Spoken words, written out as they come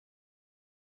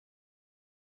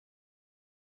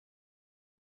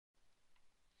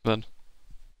Then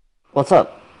What's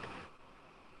up?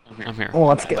 I'm here. Well,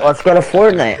 let's go to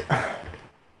Fortnite.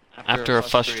 After a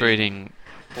frustrating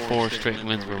 4 straight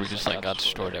wins where we just like got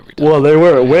destroyed every time. Well, they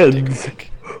weren't I had to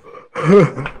take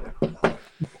a wins. break.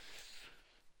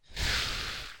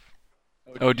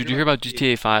 Oh, did you hear about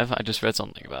GTA 5? I just read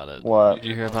something about it. What? Did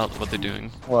you hear about what they're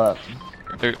doing? What?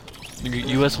 They're,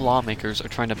 U.S. lawmakers are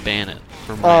trying to ban it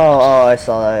for minors. Oh, I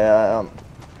saw that. Yeah.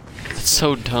 It's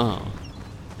so dumb.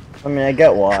 I mean, I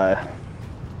get why.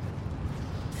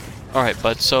 Alright,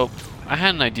 but so I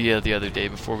had an idea the other day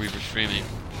before we were streaming,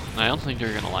 and I don't think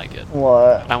you're gonna like it.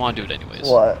 What? But I want to do it anyways.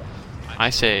 What? I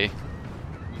say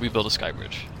we build a sky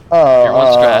bridge. Oh, You're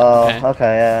one strat,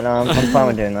 okay, yeah, no, I'm fine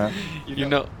with doing that. You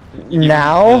know,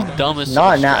 Now? the dumbest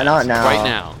Not of now, strats, not now. Right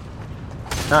now.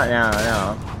 Not now,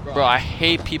 no. Bro, I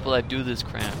hate people that do this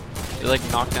crap. They like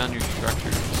knock down your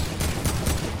structures.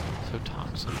 So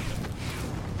toxic.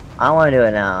 I don't want to do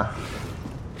it now.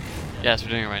 Yes,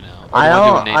 we're doing it right now. I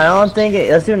don't think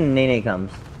it. Let's do it when Nene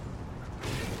comes.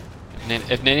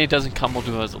 If Nene doesn't come, we'll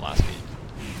do it as the last game.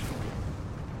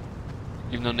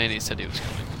 Even though Nene said he was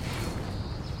coming.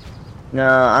 No,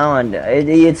 I don't want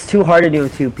to. It's too hard to do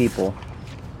with 2 people.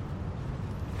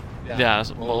 Yeah,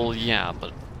 well, yeah,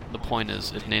 but the point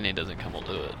is, if Nene doesn't come, we'll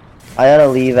do it. I gotta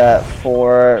leave at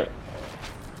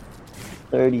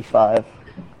 4:35.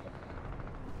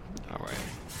 Alright.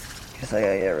 Cause I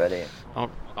gotta get ready.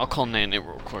 I'll call Nene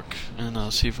real quick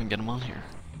and see if we can get him on here.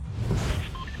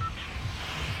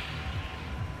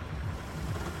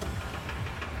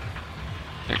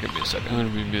 Here, give me a second. I'm gonna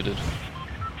be muted.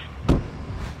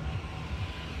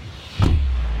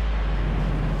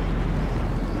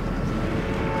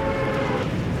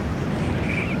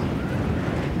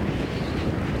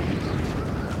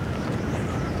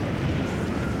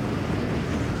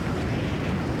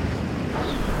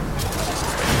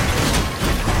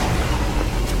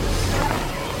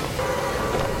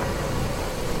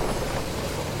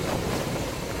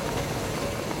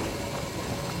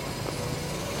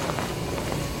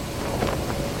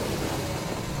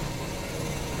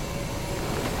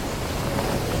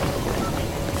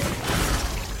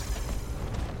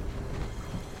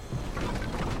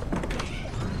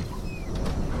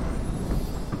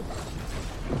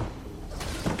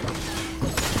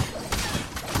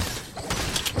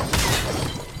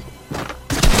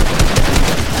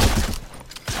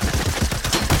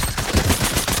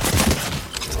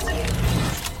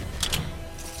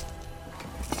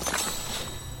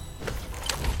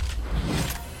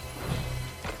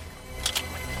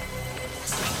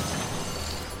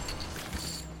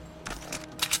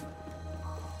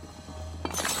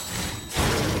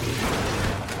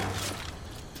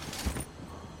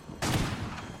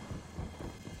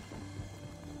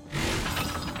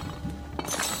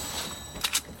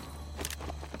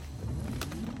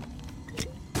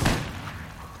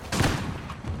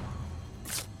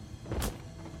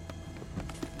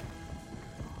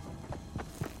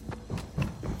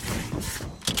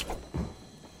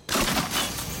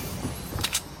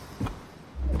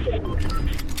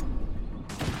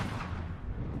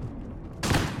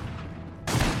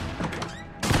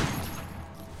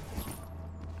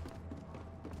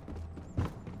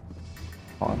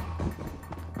 On.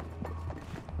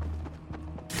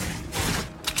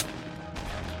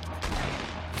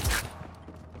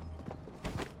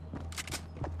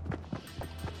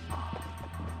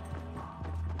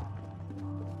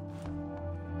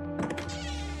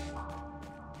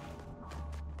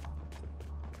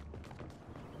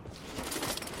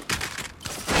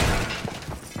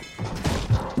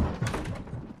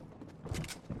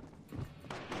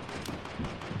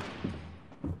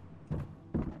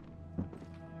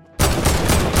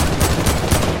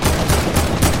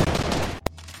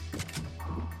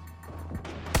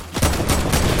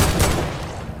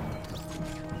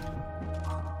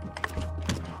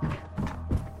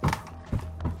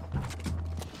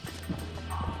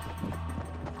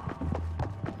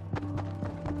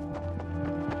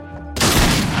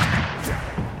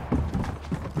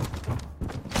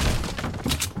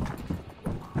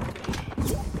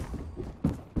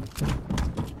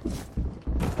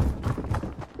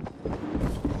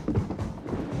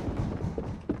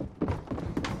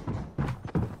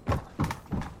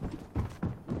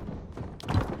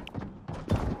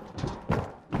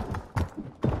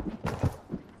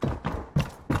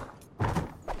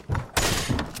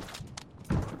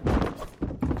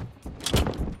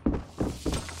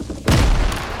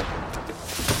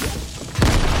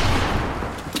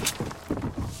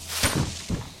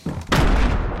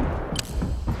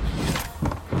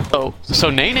 So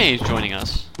Nene is joining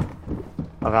us.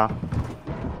 Okay.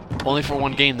 Only for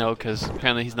one game though, because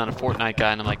apparently he's not a Fortnite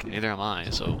guy, and I'm like, neither am I.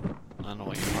 So I don't know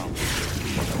what your problem is.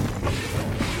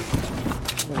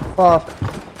 Fuck.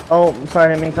 Oh, I'm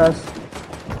sorry, I didn't mean cuss.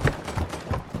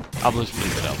 I'll just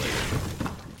leave it out later.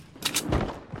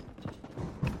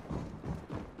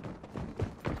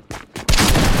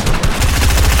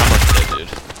 I'm with it,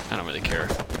 dude. I don't really care.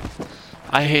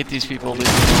 I hate these people. Leave me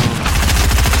alone.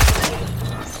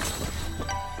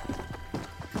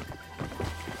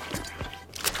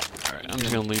 Alright, I'm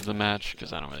just gonna leave the match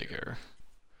because I don't really care.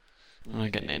 I'm gonna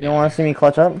get You Nate. don't want to see me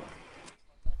clutch up?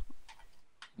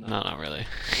 No, not really.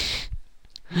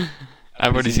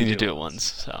 I've already seen you do it once,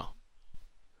 so.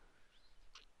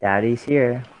 Daddy's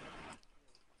here.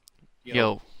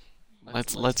 Yo,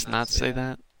 let's not say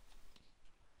that.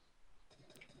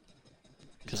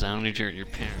 Cause I don't need your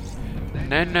parents.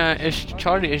 Nana, it's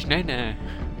Charlie, it's Nana.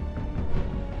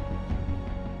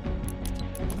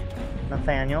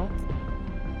 Nathaniel?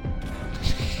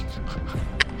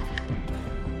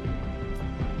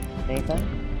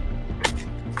 Nathan?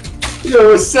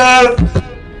 Yo, Seth!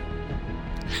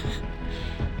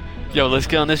 Yo, let's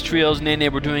get on this Trios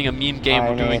Nene. We're doing a meme game.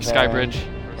 We're doing Nathan. Skybridge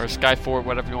or Skyfort,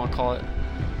 whatever you want to call it.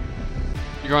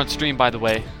 You're on stream, by the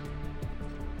way.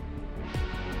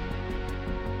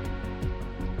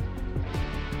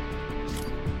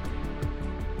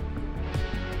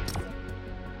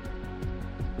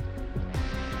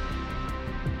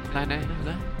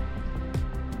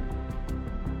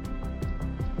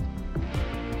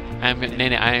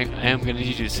 Nene, I am gonna need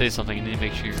you to say something. I need to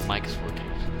make sure your mic is working.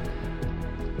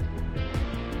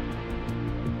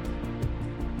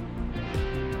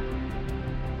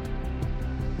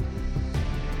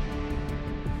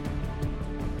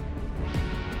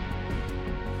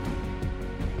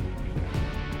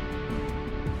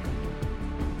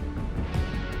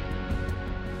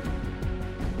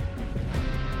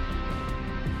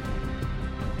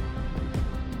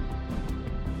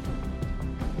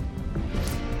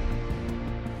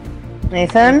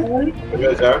 Nathan? You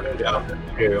guys are?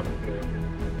 Yeah. Here you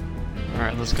go.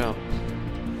 Alright, let's go.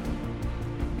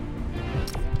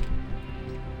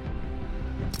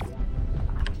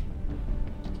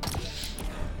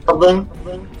 Something?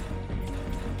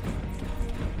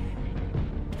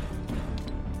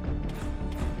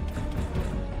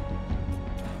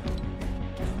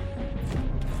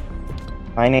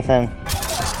 Hi, Nathan.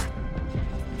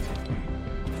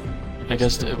 I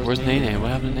guess, where's Nene?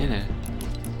 What happened to Nene?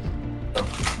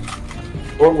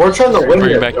 We're trying to win Bring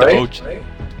here, back right? the OG.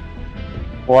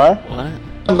 What? What?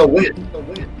 Trying to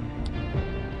win.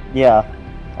 Yeah.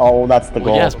 Oh, that's the Well,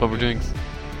 goal. yes, but we're doing...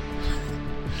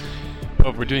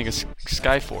 But we're doing a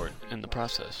Skyfort in the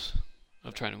process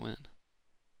of trying to win.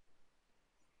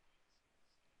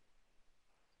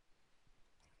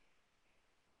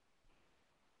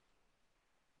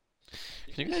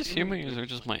 Can you guys hear me, or is it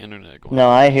just my internet going? No,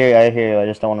 I hear you. I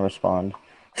just don't want to respond.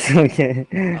 Okay.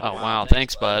 Oh, wow.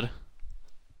 Thanks, bud.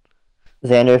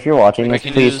 Xander, if you're watching this,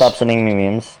 Breaking please news. stop sending me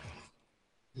memes.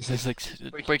 It's like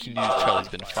breaking news. Charlie's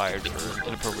been fired for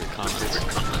inappropriate comments.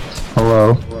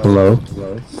 Hello. Hello.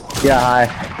 Yeah, hi.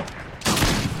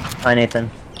 Hi, Nathan.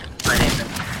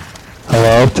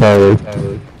 Hello,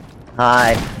 Charlie.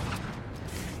 Hi.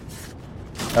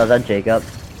 Oh, is that Jacob?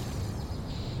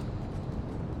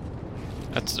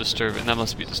 That's disturbing. That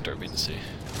must be disturbing to see.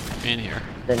 In here.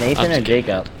 Is it Nathan I'm or just kidding.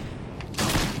 Jacob?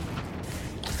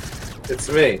 It's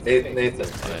me, Nathan.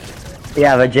 But,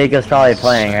 Yeah, but Jacob's probably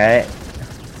playing, right?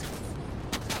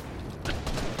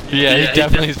 yeah, he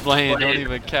definitely is playing. Don't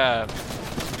even cap.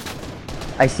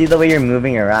 I see the way you're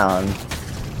moving around.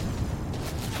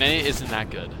 Nate isn't that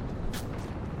good.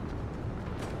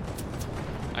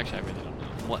 Actually, I really don't know.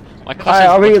 What? My question Alright,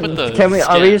 are is, we? what's with the Can we?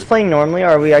 Are we skin? just playing normally, or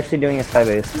are we actually doing a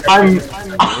skybase?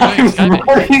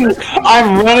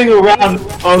 I'm running around.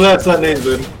 Oh, that's not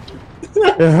Nathan.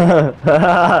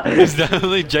 It's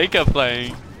definitely Jacob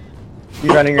playing.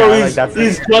 You're running Oh, around like that's.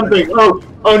 he's jumping.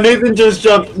 Oh, Nathan just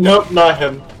jumped. Nope, not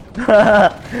him.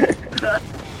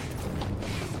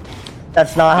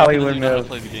 That's not how he Nathan would doesn't know how to move.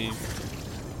 play the game.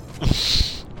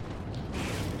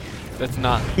 That's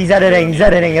not. He's editing. He's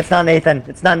editing. It's not Nathan.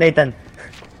 It's not Nathan.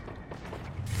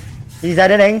 He's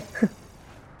editing.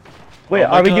 Wait, Oh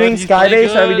my are we God, doing he's playing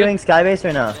skybase? Are we good. doing skybase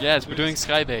or no? Yes, we're doing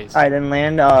Skybase. All right, then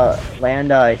land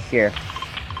here.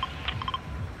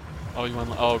 Oh, you want?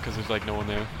 Oh, because there's like no one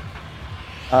there.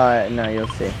 No, you'll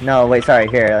see. No, wait, sorry.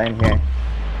 Here, land here.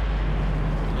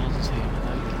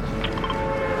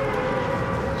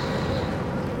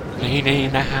 Nene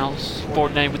in the house.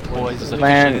 Fortnite with the boys is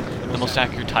Man. officially the most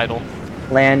accurate title.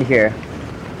 Land here.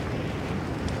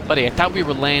 Buddy, I thought we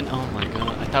were landing. Oh my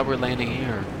god, I thought we were landing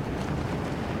here.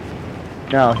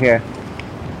 No, here.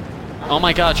 Oh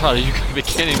my god, Charlie, you could be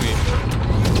kidding me.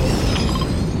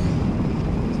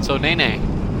 So, Nene.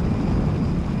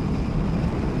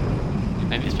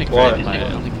 Nene's being What? very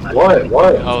quiet.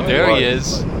 What? Oh, there he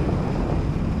is.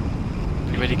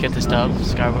 You ready to get this dub?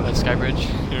 Skybridge?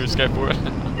 Or Skyport?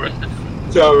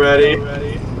 So ready?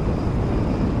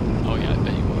 Oh yeah, I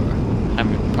bet you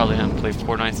are. Probably haven't played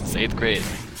Fortnite since 8th grade.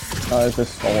 Oh, there's a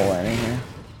soul landing here.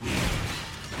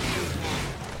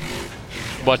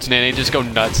 Watch Nene just go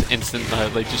nuts instant,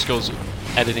 like just goes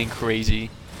editing crazy.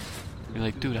 You're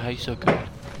like, dude, how you so good?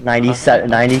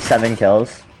 97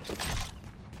 kills.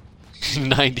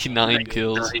 99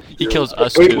 kills. He kills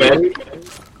us If we too. win,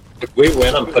 if we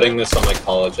win, I'm putting this on my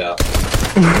college app.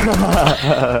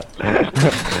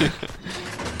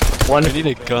 One I need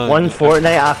a gun. Fortnite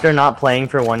after not playing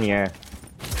for 1 year.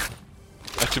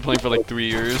 After playing for like 3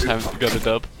 years, haven't got a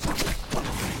dub.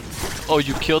 Oh,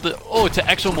 you killed it. Oh, it's an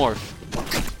exomorph.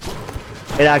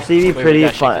 It'd actually be Wait, pretty we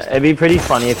gotta fun. shake this It'd be pretty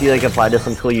funny if you like applied to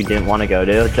some school you didn't want to go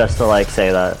to, just to like say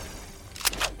that.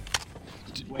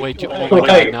 Wait, dude, oh my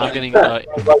god, now I'm getting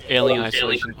alien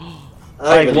isolation.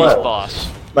 Like Release what? boss.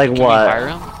 Like Can we what? hire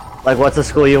him? Like what's a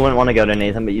school you wouldn't want to go to,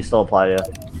 Nathan, but you still apply to?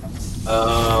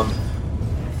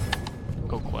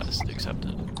 Go quest,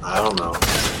 accepted. I don't know.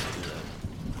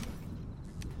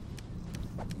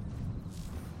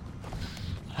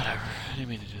 Whatever, I didn't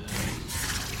mean to do that.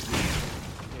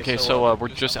 Okay, so we're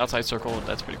just outside circle,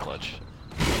 that's pretty clutch.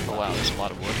 Oh wow, there's a lot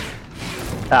of wood.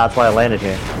 That's why I landed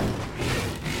here.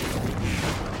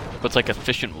 But it's like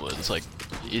efficient wood, it's like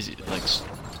easy, like...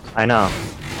 I know.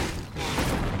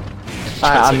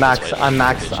 I'm max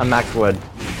wood.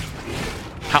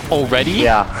 How, already?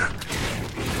 Yeah.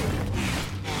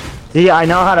 See, I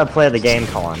know how to play the game,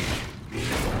 Colin.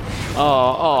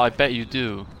 Oh, I bet you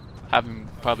do. Having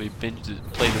probably play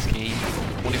this game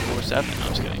 24/7. No, I'm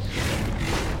just kidding.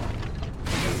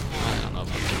 I don't know if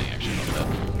I'm kidding actually about that.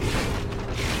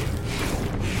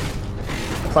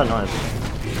 What's that noise?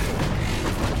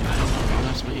 I don't know.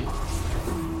 That's me.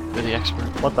 You're the expert.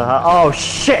 What the hell? Oh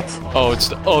shit! Oh, it's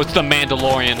the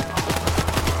Mandalorian.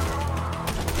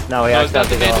 No, we Oh, it's actually have not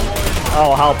the to go. Mandalorian.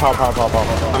 Oh, help. I'm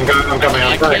coming.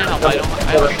 I can't help. I don't.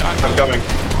 I'm coming. I'm coming.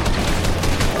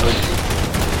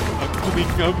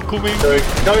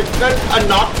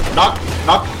 No,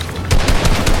 knock.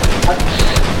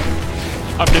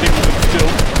 I'm getting still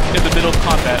in the middle of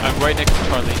combat. I'm right next to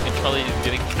Charlie, and Charlie is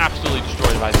getting absolutely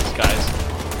destroyed by these guys.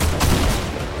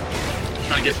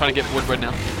 Trying to get wood right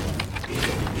now.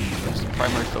 That's the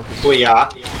primary focus. Oh yeah.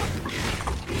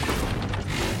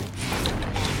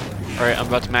 Alright, I'm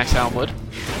about to max out wood.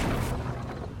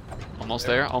 Almost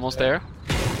there, almost there.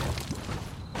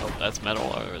 Oh, that's metal,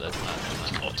 or that's not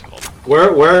what it's called.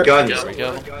 Where are guns? There we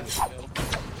go.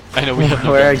 I know we have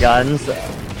no Where are guns.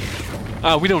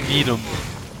 guns? We don't need them.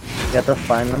 You have to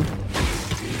find them.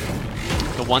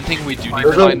 The one thing we do need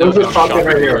to find There's though a is shotgun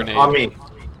right here, grenade. on me.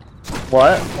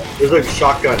 What? There's a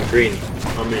shotgun, green,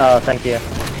 on me. Oh, thank you.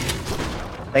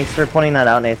 Thanks for pointing that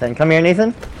out, Nathan. Come here,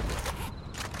 Nathan.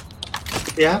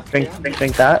 Yeah?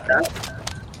 Drink that.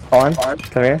 Colin,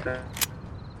 come here.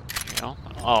 You know?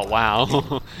 Oh wow.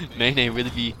 Nene really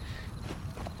be.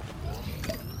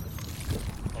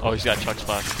 Oh, he's got Chuck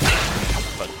Splash.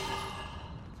 But.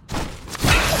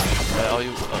 Oh,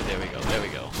 there we go. There we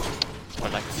go. That's what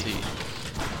I like to see.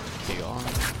 Big arm.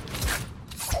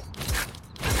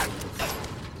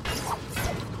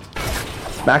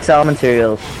 Max out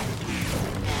materials.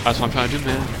 That's what I'm trying to do,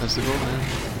 man. That's the goal, man.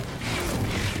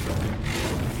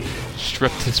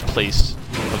 Strip this place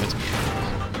of its materials.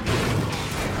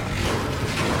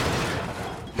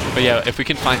 But yeah, if we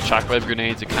can find shockwave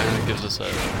grenades, it kind of gives us a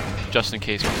just in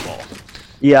case we fall.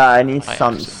 Yeah, I need I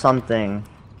something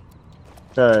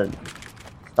to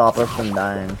stop us from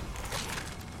dying.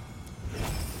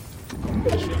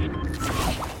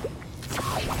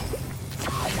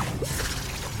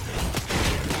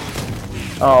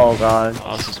 Oh god,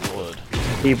 Oh, this is wood.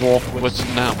 people. What's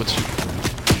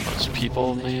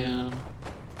people, man?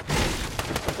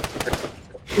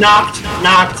 Knocked.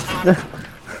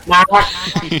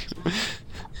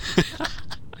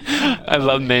 I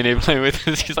love Nene playing with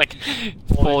this. He's like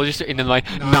full just and then like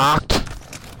knocked.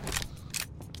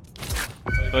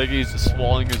 Like he's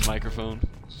swallowing his microphone.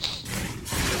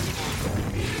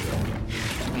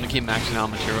 I'm gonna keep maxing out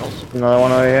materials. Another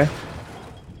one over here.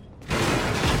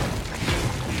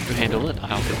 You handle it,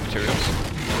 I'll get materials.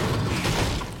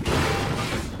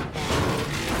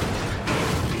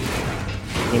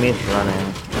 Teammates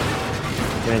running.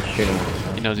 Teammates shooting.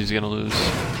 He knows he's gonna lose.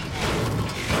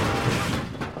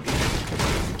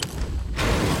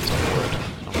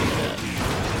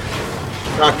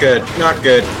 Not good. Not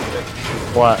good.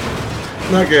 What?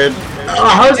 Not good. Oh,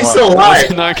 how is he still alive?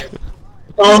 Not good.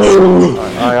 Oh.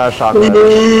 I got a shotgun.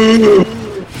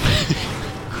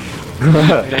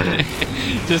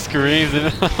 Just screams and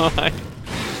like.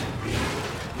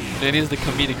 Danny's the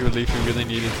comedic relief we really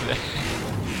needed today.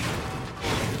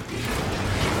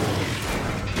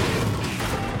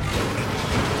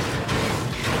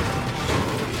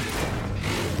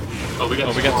 Oh, we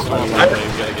got the storm. We gotta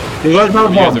get. You guys have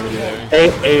You guys bomb. over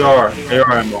there. AR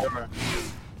ammo.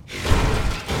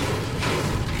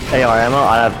 AR ammo?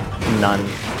 I have none.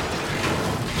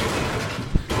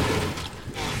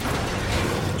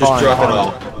 Just drop it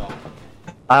all.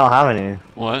 I don't have any.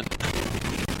 What?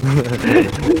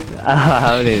 I don't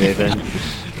have any, Nathan.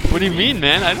 What do you mean,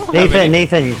 man? I don't have any.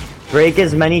 Nathan, break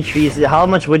as many trees. How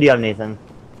much wood do you have, Nathan?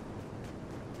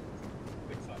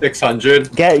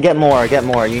 600. Get more.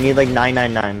 You need like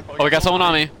 999. Oh, I got someone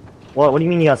on me. What do you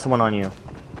mean you got someone on you?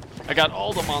 I got all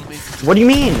of them on me. What do you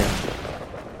mean?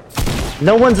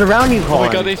 No one's around you, Oh Colin.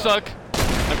 my god, they suck.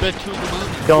 I bet 2 of them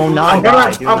on me. Do not I'm die.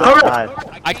 coming, Do I'm not coming.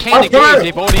 die. I can't Oh, engage. God.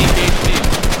 They've already engaged me.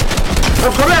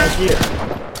 I'm coming!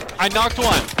 I knocked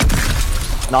one.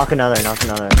 Knock another.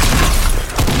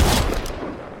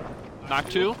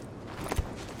 Knocked 2.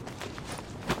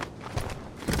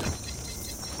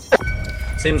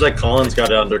 Seems like Colin's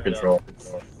got it under control.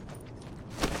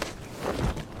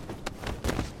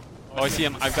 Oh, I see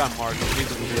him. I've got Mark. He's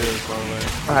really far away.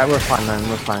 Alright, we're fine, man.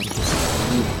 We're fine.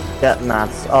 Get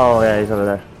mats. Oh, yeah, he's over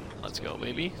there. Let's go,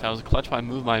 baby. That was a clutch by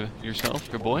move by yourself,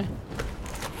 your boy.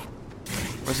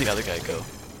 Where's the other guy go?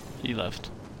 He left.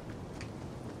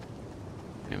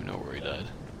 I don't even know where he died.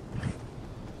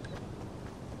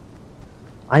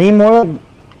 I need more like,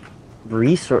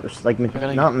 resource, like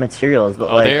gotta- not materials, but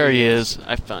Oh, like there he is.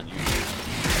 I found you.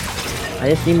 I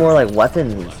just need more like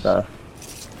weapons and stuff.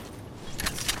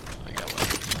 I got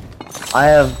one. I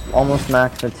have almost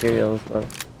max materials, but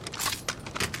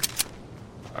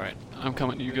Alright, I'm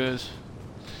coming to you guys.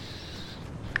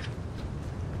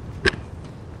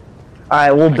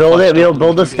 alright, we'll I build it. clutched We'll up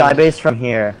build the a sky base from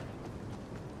here.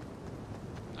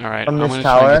 Alright, From I'm this gonna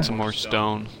try and tower? get some more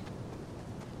stone.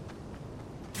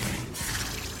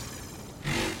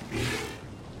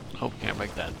 Oh, can't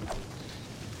break that.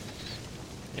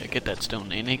 Yeah, get that stone,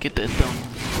 Nene. Get that stone.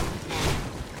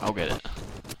 I'll get it.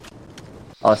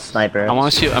 Oh, sniper. I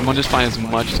want to see. I'm gonna just find as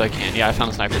much as I can. Yeah, I found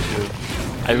a sniper too.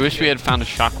 I wish we had found a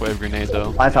shockwave grenade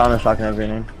though. I found a shotgun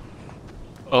grenade.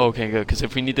 Oh, okay, good. Because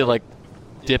if we need to like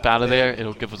dip out of there,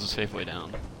 it'll give us a safe way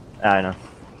down. Yeah, I know.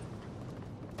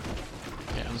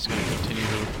 Yeah, I'm just gonna continue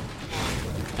to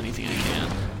anything I can.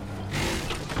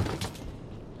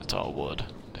 That's all wood.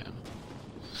 Damn.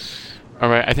 All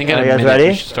right, I think in Are a you guys minute ready?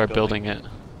 we should start building it.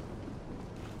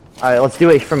 Alright, let's do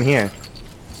it from here.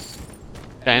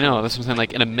 Yeah, I know. That's what I'm saying.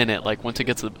 Like in a minute, like once it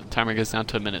gets the timer gets down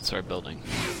to a minute, start building.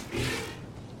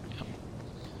 Yep.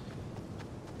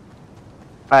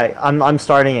 Alright, I'm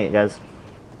starting it, guys.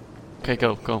 Okay,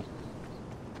 go.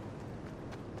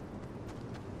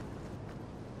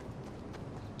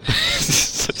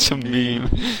 Such a meme.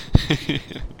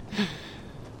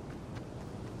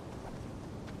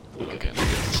 Okay.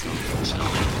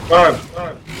 Alright.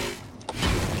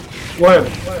 Wait,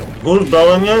 who's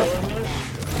building it?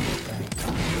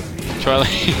 Charlie.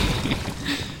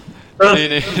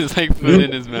 It's like food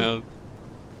in his mouth.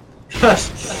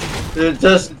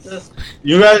 just,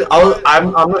 you guys,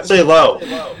 I'm gonna say low.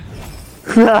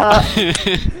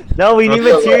 No, we need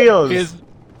materials.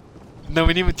 No,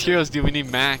 we need materials, dude. We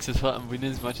need max as well. We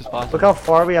need as much as possible. Look how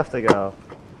far we have to go.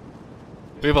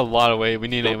 We have a lot of weight. We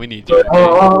need it. We need.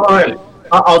 Alright,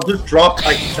 I'll just drop,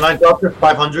 like, can I drop this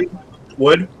 500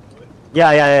 wood?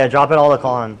 Yeah. Drop it all to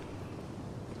Colin.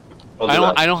 I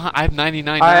have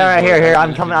 99. Alright, here.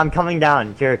 I'm coming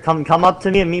down. Here, come up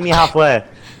to me and meet me halfway.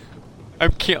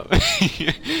 I'm kill.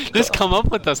 Just come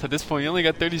up with us at this point. You only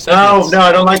got 30 No, seconds.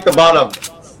 I don't like the bottom.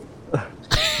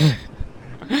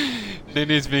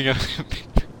 Nene's being a.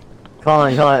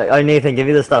 Colin. Oh, Nathan, give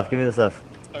me the stuff.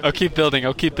 I'll keep building.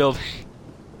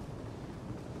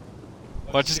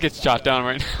 Watch this get shot down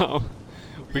right now.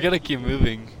 We gotta keep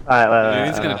moving. Alright,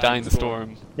 Nene's gonna die in the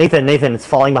storm. Nathan, it's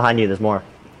falling behind you. There's more.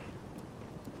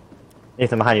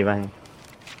 Nathan, behind you. Can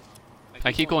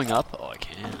I keep going up? Oh, I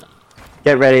can't.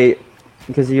 Get ready,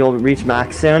 because you'll reach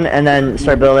max soon, and then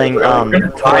start building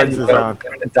towards the zone. I'm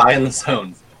gonna die in the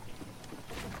zone.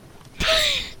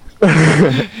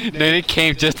 Nene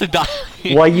came just to die.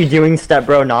 What are you doing, step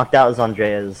bro? Knocked out is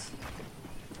Andreas.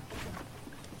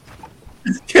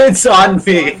 It's on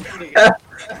me.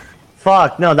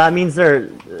 Fuck, no, that means they're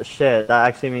shit. That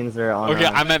actually means they're on. Okay,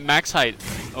 I'm at max height.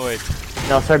 Oh wait.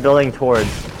 No, start building towards.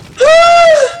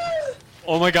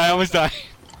 Oh my god, I almost died.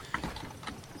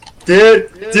 Dude,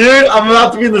 I'm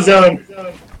about to be in the zone.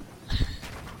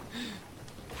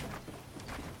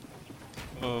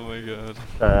 Oh my god.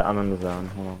 I'm in the zone.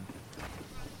 Hold on.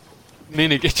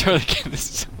 Nene, get Charlie, get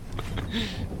this.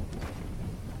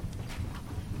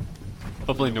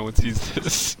 Hopefully no one sees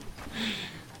this.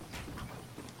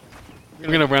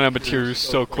 I'm gonna run out of materials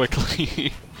so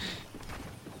quickly.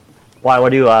 Why? What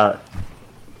do you I'm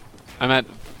at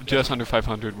just under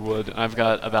 500 wood, and I've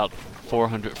got about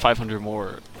 500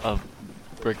 more of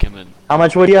brick and then, How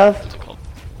much wood do you have? what's it called?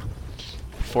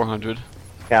 400.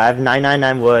 Yeah, I have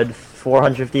 999 wood,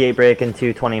 458 brick, and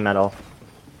 220 metal.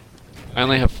 I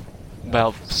only have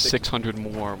about 600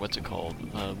 more, what's it called,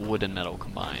 wood and metal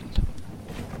combined.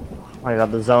 Oh my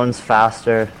god, the zone's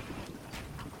faster.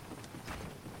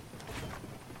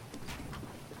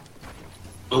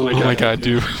 Oh my god,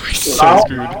 dude, we're so How?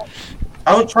 screwed.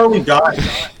 How did Charlie die?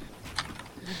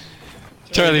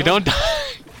 Charlie, don't die!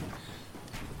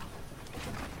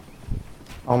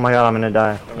 Oh my god, I'm gonna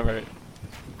die. Alright.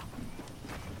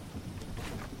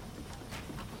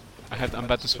 I'm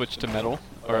about to switch to metal,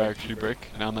 or actually brick.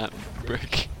 Now I'm at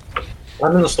brick.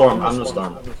 I'm in the storm. I'm in the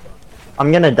storm.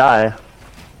 I'm gonna die.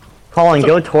 Colin,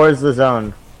 go towards the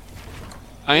zone.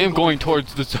 I am going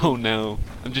towards the zone now.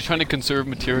 I'm just trying to conserve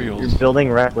materials. You're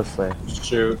building recklessly.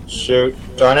 Shoot.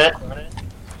 Darn it.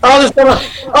 Oh, there's someone!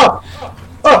 Oh!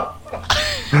 Oh!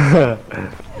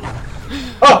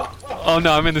 Oh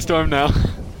no, I'm in the storm now.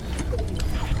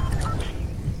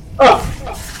 Oh!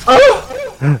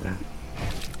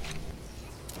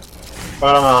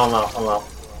 I'm out.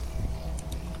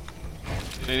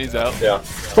 Danny's out. Yeah.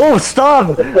 Oh,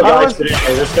 stop!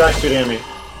 This guy's shooting at me.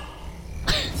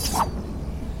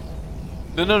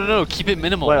 No, keep it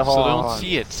minimal Wait, so hold they on, don't hold on.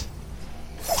 see it.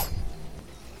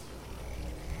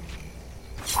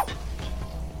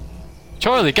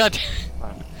 Charlie, god damn.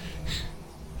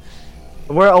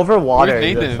 We're over water,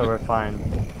 Where's Nathan? so we're fine.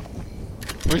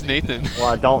 Where's Nathan?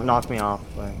 Well, don't knock me off.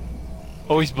 But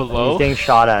Oh, he's below? he's getting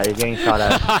shot at. He's getting shot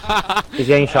at. He's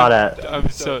getting shot at. I'm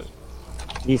so...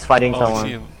 He's fighting Oh, I someone.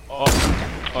 see him. Oh,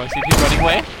 I see him running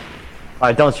away?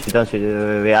 Alright, don't shoot.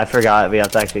 Wait, I forgot. We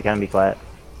have to actually kind of be quiet.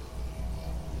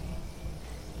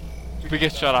 If we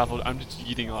get shot off, I'm just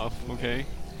eating off, okay?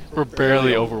 We're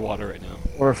barely over water right now.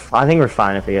 I think we're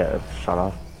fine if we get shot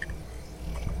off.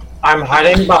 I'm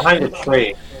hiding behind a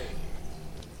tree.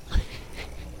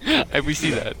 We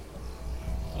see that.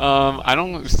 I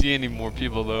don't see any more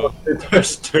people though.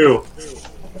 There's two.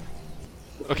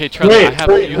 Okay, Charlie,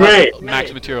 Wait, you have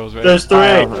max materials, right? There's I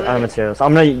have three. materials.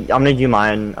 I'm gonna do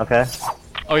mine. Okay.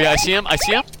 Oh yeah, I see him.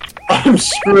 I'm We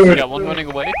screwed. got one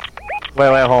running away.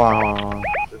 Wait, hold on.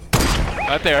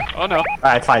 Right there. Oh no.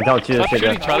 Alright, fine. Don't do this. Stop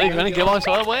shooting, Charlie. You're gonna give us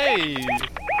away.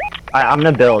 Alright, I'm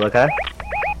gonna build. Okay.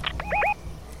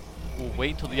 We'll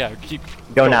wait until keep.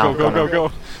 Go now.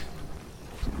 Go.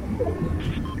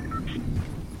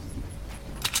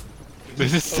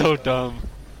 This is so dumb.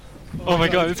 Oh my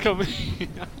god, it's coming. Here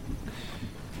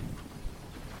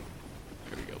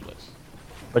we go, let's.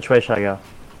 Which way should I go?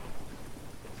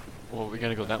 Well, we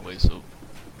gotta go that way, so.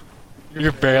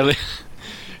 You're barely.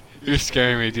 You're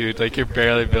scaring me, dude. Like, you're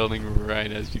barely building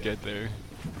right as you get there.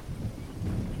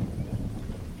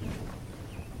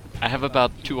 I have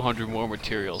about 200 more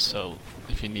materials, so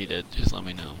if you need it, just let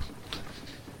me know.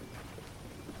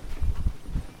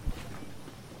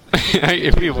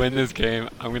 If we win this game,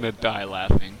 I'm gonna die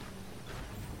laughing.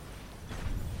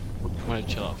 I'm gonna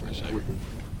chill out for a second.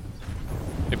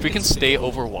 If we can stay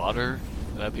over water,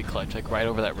 that'd be clutch, like right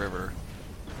over that river.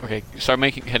 Okay, start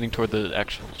heading toward the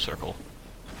actual circle.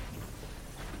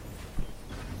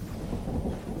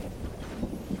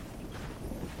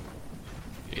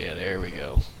 Yeah, there we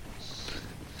go.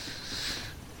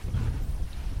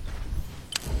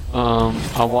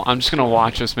 I'm just gonna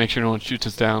watch us, make sure no one shoots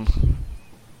us down.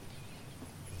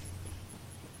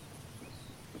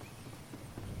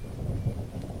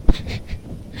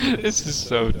 This is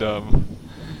so dumb.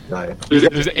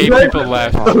 There's 8 people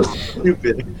left.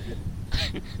 Stupid.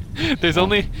 There's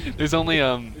only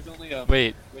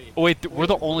wait. Oh wait, we're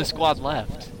the only squad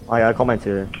left. Oh, I gotta call my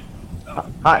tutor.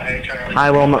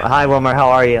 Hi, Wilmer. How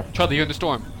are you? Charlie, you're in the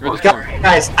storm. You're in the storm.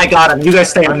 Guys, I got him. You guys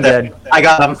stay I'm in there. good. I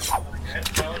got him.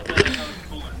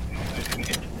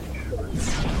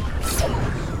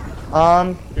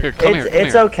 Here, come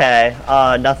It's here. okay.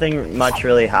 Nothing much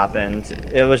really happened.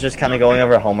 It was just kind of going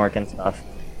over homework and stuff.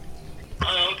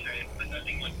 Oh, okay. But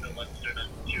nothing like the ones that are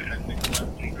too hectic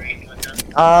lessons or anything like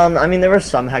that? I mean, there were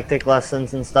some hectic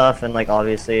lessons and stuff, and like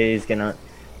obviously he's kind of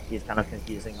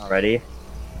confusing already.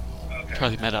 Okay.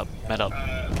 Charlie, met up. But how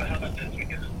about this? We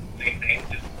can same thing,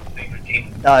 just same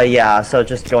routine. Yeah, so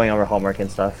just going over homework and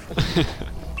stuff. Okay,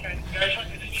 yeah, I just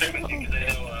wanted to check with you because I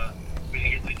know we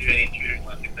didn't get to do any tutors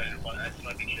last week. I just want to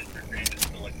make sure that your grade is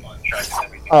still like on track and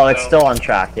everything. Oh, it's So- still on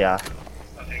track, yeah.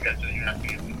 Okay, good. So you have to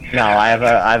get. No, I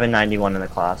have a 91 in the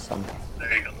class. So.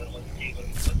 There you go.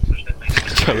 Let's push that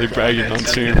thing. Charlie bragging on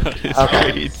stream about his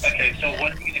Okay. grades. Okay, so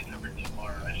what are we gonna cover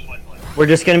tomorrow? I just want like. We're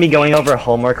just gonna be going over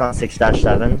homework on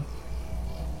 6-7.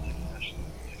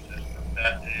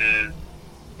 That is.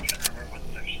 I'm trying to remember what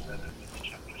section that is in the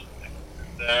chapter.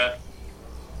 Is that?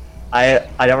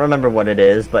 I don't remember what it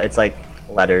is, but it's like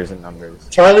letters and numbers.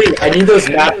 Charlie, I need those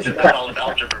maps. That's all of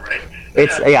algebra, right?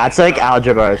 It's like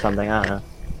algebra or something. I don't know.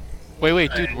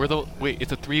 Wait, dude,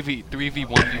 it's a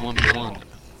 3v1v1v1.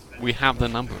 We have the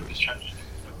numbers. Okay,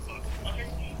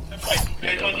 that's fine. I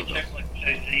just wanted to check like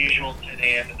the usual 10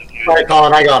 a.m. and the view. Alright,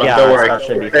 Colin, I got him. Yeah, Don't worry. that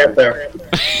should be Stay up there.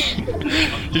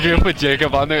 You're gonna put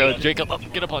Jacob on there? Jacob, up,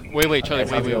 get up on. Wait, Charlie,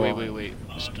 wait.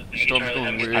 Storm's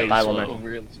going really Bye, slow.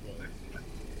 woman.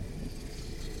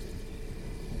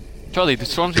 Charlie, the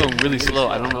storm's going really slow.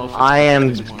 I don't know if it's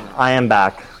I am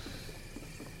back.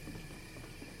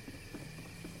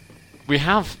 We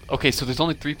have okay, so there's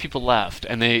only 3 people left,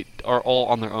 and they are all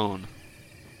on their own.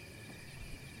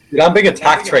 Dude, I'm being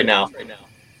attacked right now.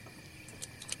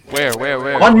 Where?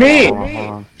 On me! Hold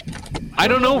on. I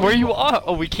don't know where you are.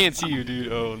 Oh, we can't see you,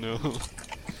 dude. Oh no. Hold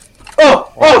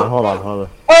on.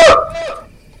 Oh!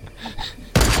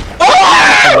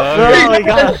 Oh my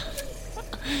god!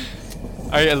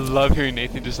 I love hearing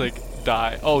Nathan just like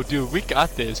die. Oh, dude, we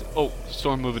got this. Oh,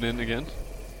 storm moving in again.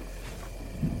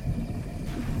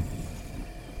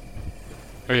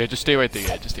 Oh yeah, just stay right there.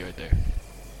 Yeah, just stay right there.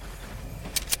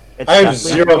 It's I have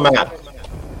definitely- 0 map.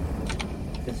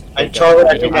 it's I Jacob. Charlie,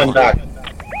 I think I'm back.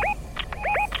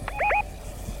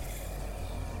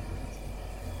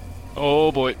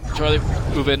 Oh boy, Charlie,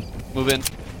 move in.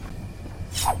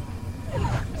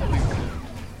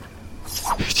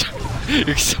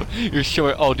 You're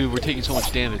short. Oh, dude, we're taking so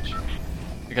much damage.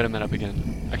 I got him up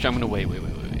again. Actually, I'm gonna wait. Wait,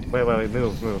 move.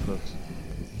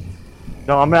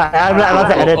 No, I'm about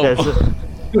to edit this.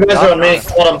 You guys are on me.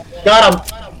 Got him. Got him.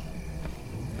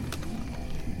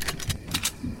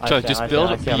 Charlie, just build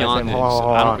up beyond this. Hold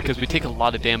I don't on. because we take a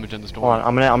lot of damage in the storm. Hold on,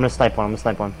 I'm gonna snipe one.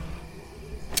 Stop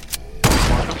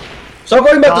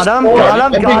going back to Got him, school.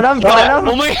 got him.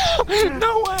 Oh my god!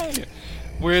 No way!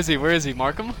 Where is he?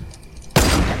 Mark him? I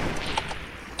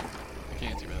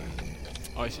can't see really.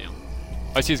 Oh, I see him.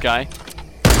 Oh, I see his guy.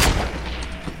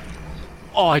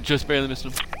 Oh, I just barely missed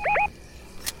him.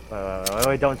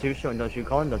 Wait, don't shoot, Colin,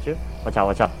 don't shoot. Watch out.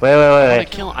 Wait. I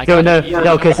kill him. I Dude, got him.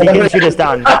 no, because he can shoot us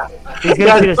down. He's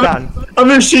gonna shoot us down. I'm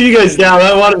gonna shoot you guys down.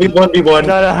 I want to be 1v1.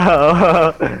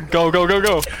 No. Go.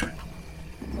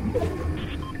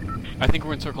 I think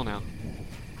we're in circle now.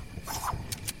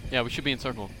 Yeah, we should be in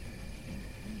circle.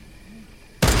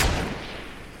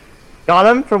 Got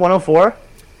him for 104.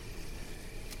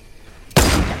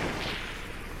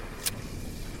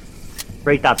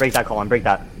 Break that, Colin, break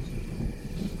that.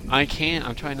 I can't.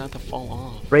 I'm trying not to fall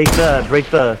off. Break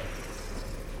the.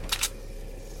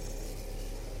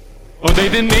 Oh, they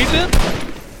didn't need it?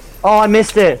 Oh, I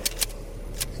missed it.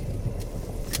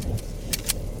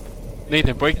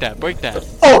 Nathan, break that.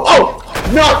 Oh!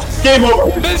 No! Game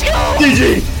over! Let's go!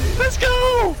 GG! Let's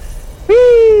go!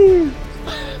 Whee!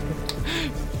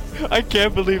 I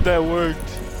can't believe that worked.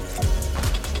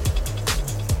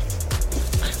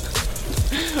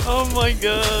 Oh my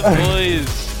god, boys.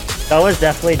 That was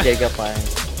definitely Jacob playing.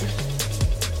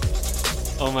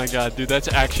 Oh my god, dude, that's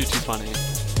actually too funny.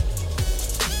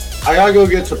 I gotta go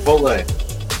get Chipotle.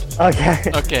 Okay.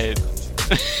 Okay.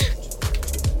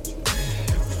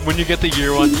 When you get the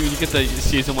year 1, you get the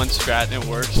season 1 strat and it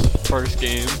works. First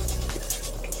game.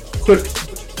 Quick.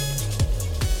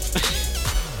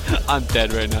 I'm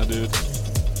dead right now, dude.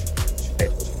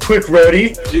 Quick,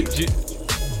 Rody. Do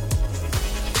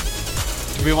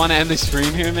we want to end the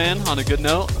stream here, man, on a good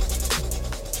note?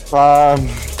 Yeah,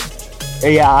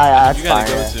 that's You gotta fine.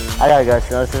 go soon. I gotta go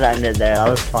soon. Let's just end it there. That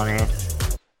was funny.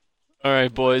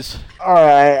 Alright, boys.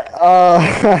 Alright,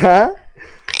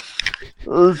 okay.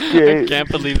 I can't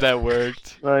believe that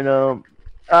worked. I know.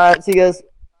 Alright, see you guys.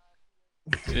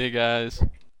 See you guys.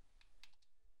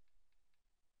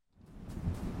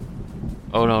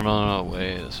 Oh, no,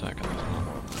 wait a second.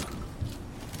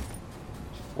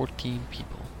 14 people.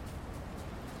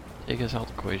 Take us out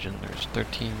the equation, there's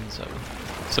 13, so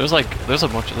there's like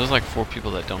 4 people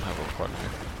that don't have a partner.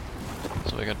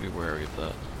 So I gotta be wary of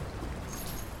that.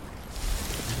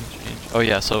 Oh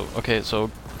yeah, so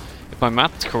if my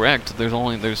math is correct,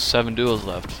 there's 7 duos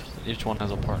left. Each one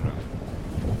has a partner.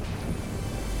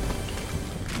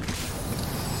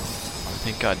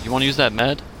 Thank God. You want to use that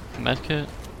med kit?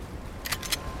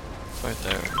 It's right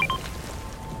there.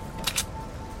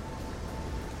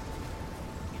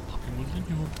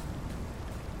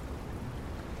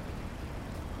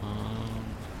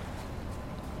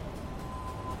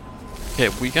 Okay,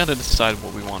 we gotta decide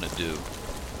what we want to do.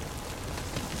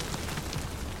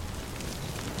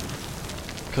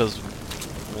 Because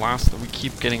we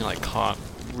keep getting like caught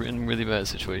in really bad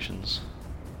situations.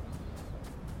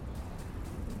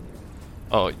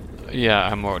 Oh, yeah,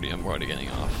 I'm already getting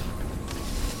off.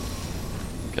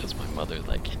 Because my mother's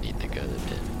like, you need to go to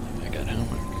bed. I got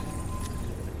homework.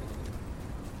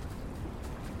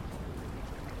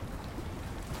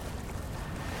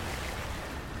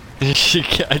 I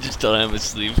just tell him I'm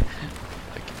asleep.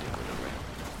 I can do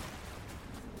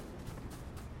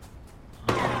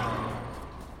whatever.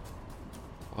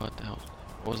 What the hell?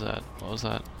 What was that? What was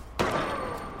that?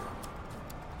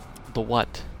 The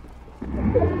what?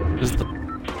 Is the?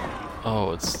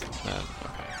 Oh, it's that.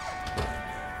 Okay.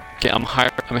 Okay, I'm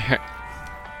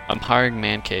hiring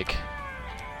Mancake.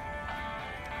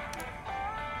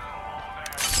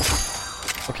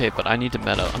 Okay, but I need to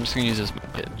meta. I'm just gonna use this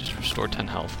kit. Just restore 10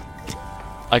 health.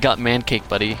 I got Mancake,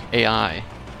 buddy. AI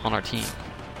on our team.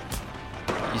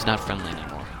 He's not friendly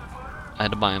anymore. I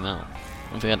had to buy him out.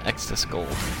 Once I got excess gold.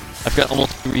 I've got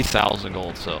almost 3,000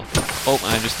 gold, so. Oh,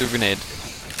 and I just threw a grenade.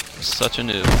 Such a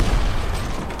noob.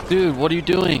 Dude, what are you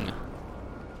doing?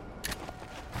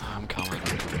 I'm coming.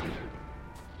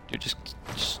 Dude, just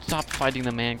stop fighting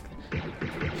the man.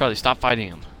 Charlie, stop fighting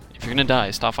him. If you're gonna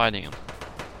die, stop fighting him.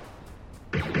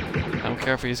 I don't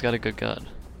care if he's got a good gun.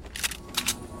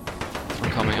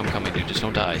 I'm coming, dude. Just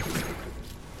don't die.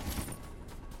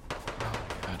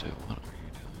 God, dude, what are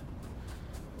you doing?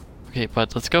 Okay,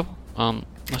 but let's go.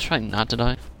 Let's try not to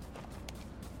die.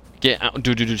 Get out,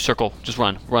 dude, circle. Just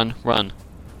run.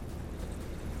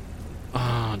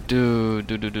 Oh, dude,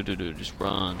 just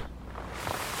run.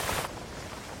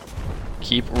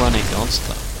 Keep running, don't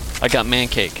stop. I got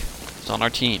Mancake. It's on our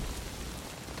team.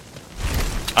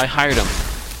 I hired him.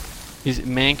 He's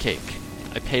Mancake.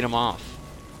 I paid him off.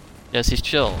 Yes, he's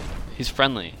chill. He's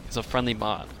friendly. He's a friendly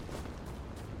bot.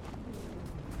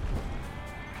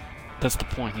 That's the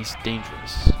point. He's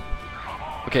dangerous.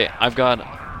 Okay, I've got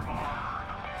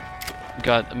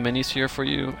a mini sphere for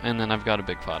you, and then I've got a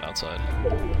big pot outside.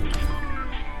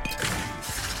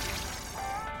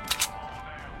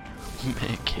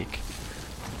 Mancake.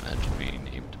 Imagine being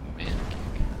named Mancake.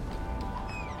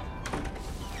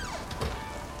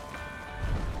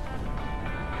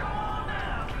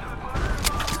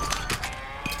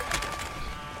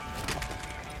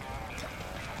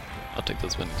 I'll take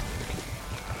those winnings.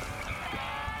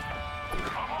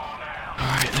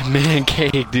 Alright,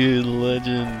 Mancake, dude,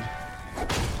 legend.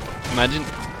 Imagine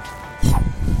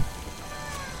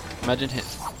hit.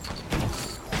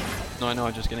 No, I know,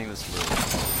 I'm just getting this loot.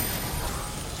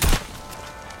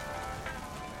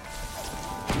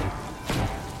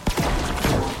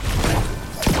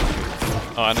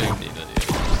 Oh, I don't even need it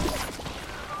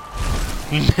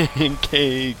yet.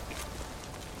 Mancake.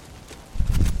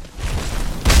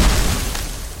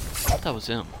 That was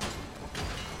him.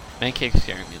 Mancake's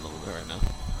scaring me a little bit right now.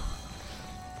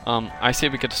 I say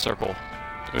we get to circle.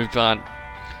 We've got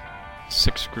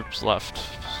 6 groups left,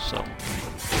 so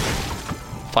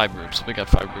 5 groups. We got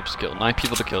 5 groups to kill. 9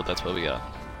 people to kill. That's what we got.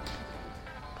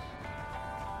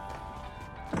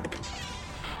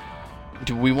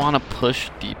 Do we want to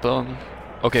push Depot?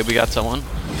 Okay, we got someone.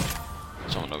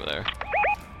 Someone over there.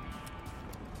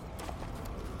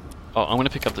 Oh, I'm gonna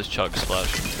pick up this chug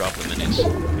splash and drop the minis.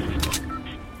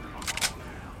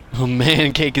 Oh,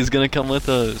 Mancake is gonna come with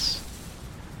us.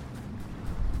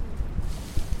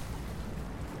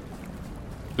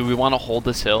 Do we want to hold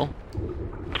this hill?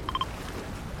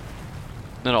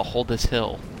 No, hold this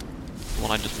hill. The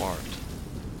one I just marked.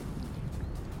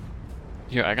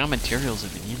 Here, I got materials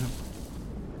if you need them.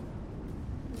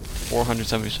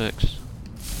 476.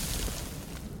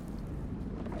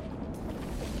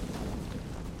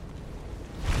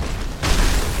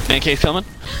 Mancake's coming.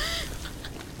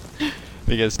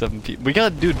 We got stuff in people. We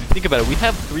got, dude. Think about it. We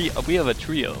have 3. We have a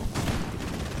trio.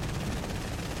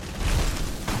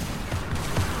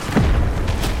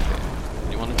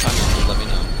 You want to time it? Let me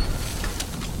know.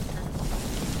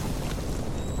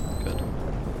 Good.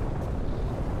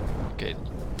 Okay.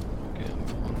 Okay, I'm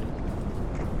fine.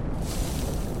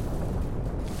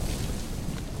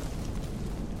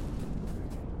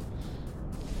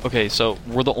 Okay, so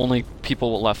we're the only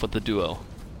people left with the duo.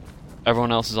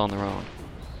 Everyone else is on their own.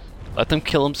 Let them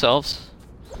kill themselves.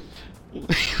 We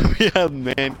have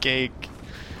Mancake.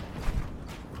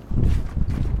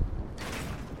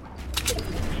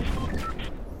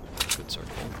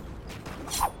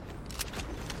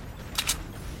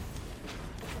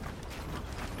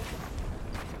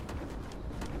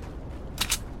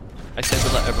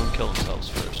 everyone kill themselves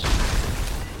first.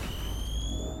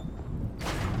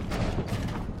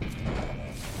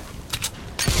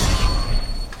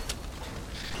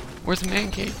 Where's the man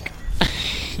cake?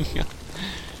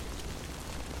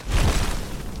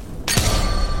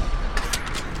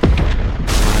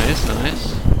 Nice,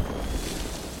 nice.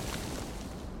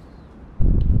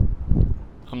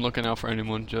 I'm looking out for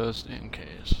anyone just in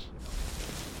case.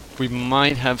 We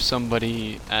might have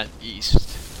somebody at east.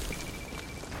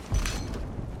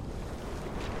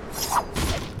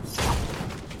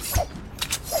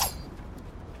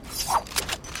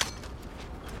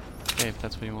 Okay, if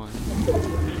that's what you want.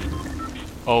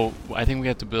 Oh, I think we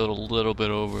have to build a little bit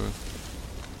over.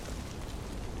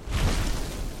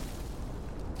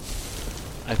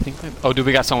 I think oh, dude,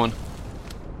 we got someone.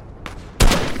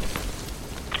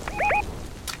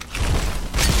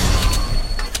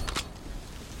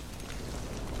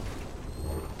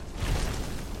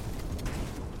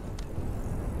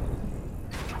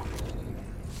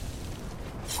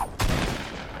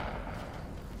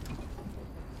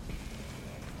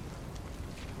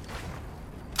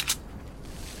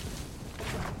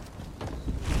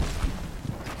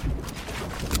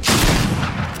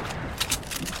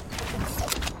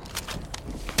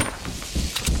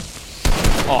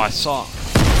 Oh, I saw.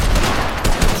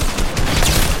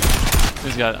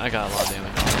 I got a lot of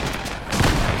damage.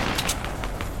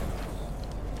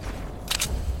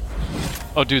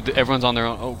 Oh, dude, everyone's on their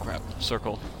own. Oh, crap.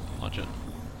 Circle. Watch it.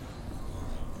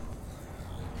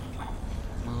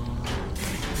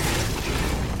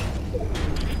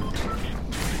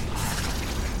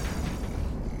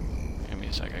 Give me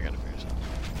a sec. I gotta figure this out.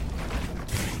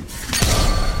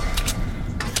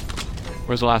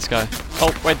 Where's the last guy?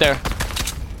 Oh, right there.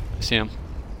 I see him.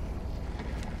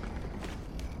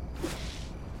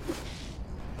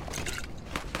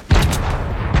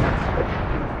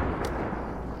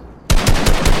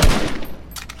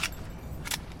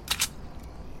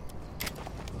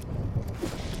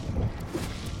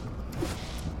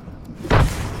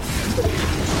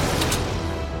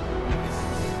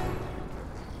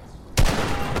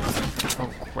 Oh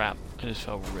crap, I just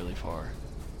fell really far.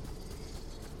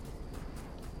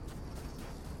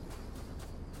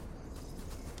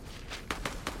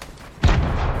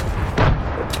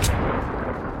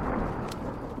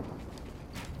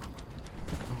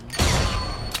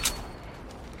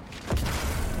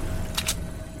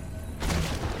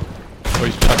 Oh,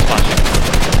 he's chuck splashing.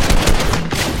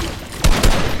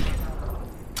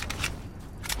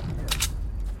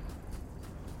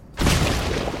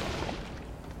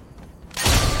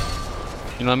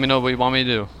 You let me know what you want me to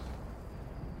do.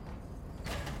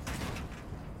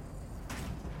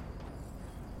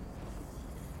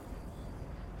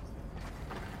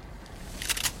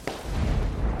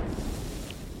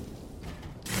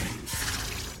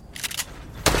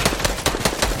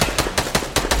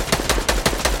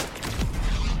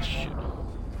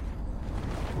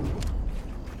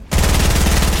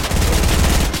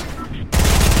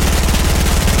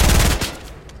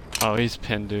 Oh, he's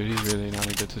pinned, dude. He's really not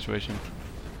in a good situation.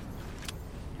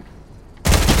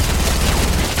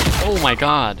 Oh my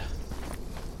god.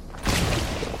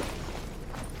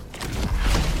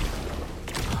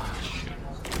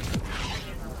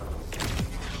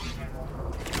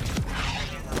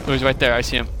 Oh, he's right there. I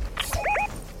see him.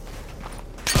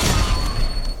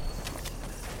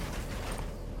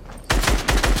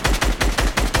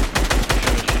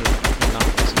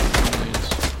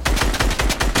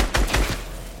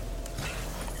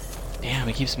 Damn,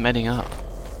 he keeps medding up.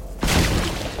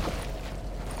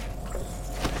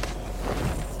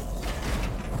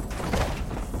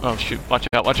 Oh shoot, watch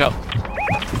out, watch out.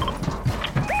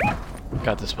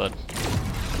 Got this, bud.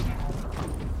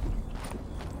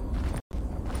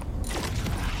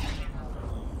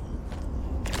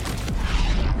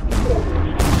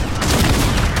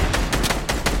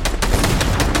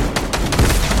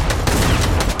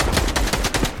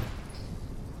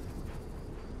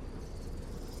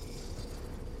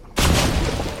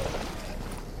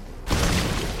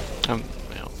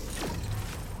 Yeah.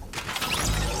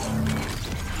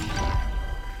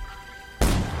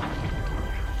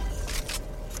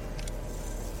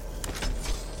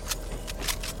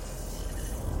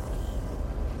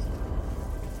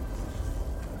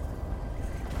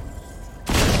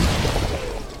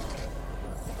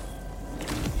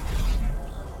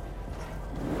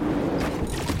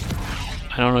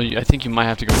 I don't know, I think you might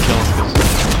have to go kill him because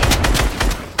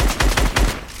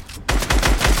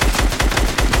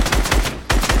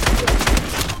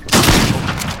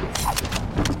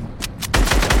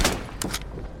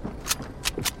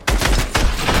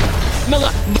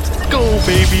Mela, let's go,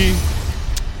 baby!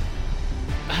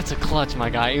 That's a clutch, my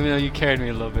guy, even though you carried me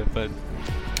a little bit, but...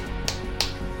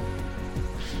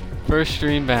 First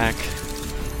stream back.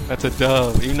 That's a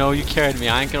dub. Even though you carried me,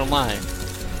 I ain't gonna lie.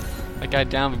 That guy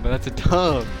down me, but that's a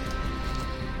dub.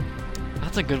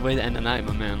 That's a good way to end the night,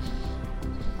 my man.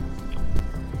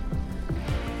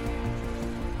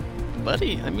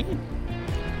 Buddy, I mean...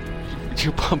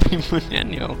 You puppy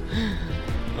Munenyo.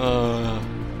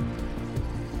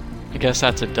 I guess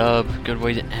that's a dub. Good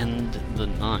way to end the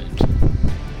night.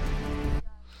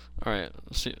 Alright,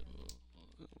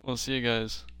 we'll see you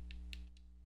guys.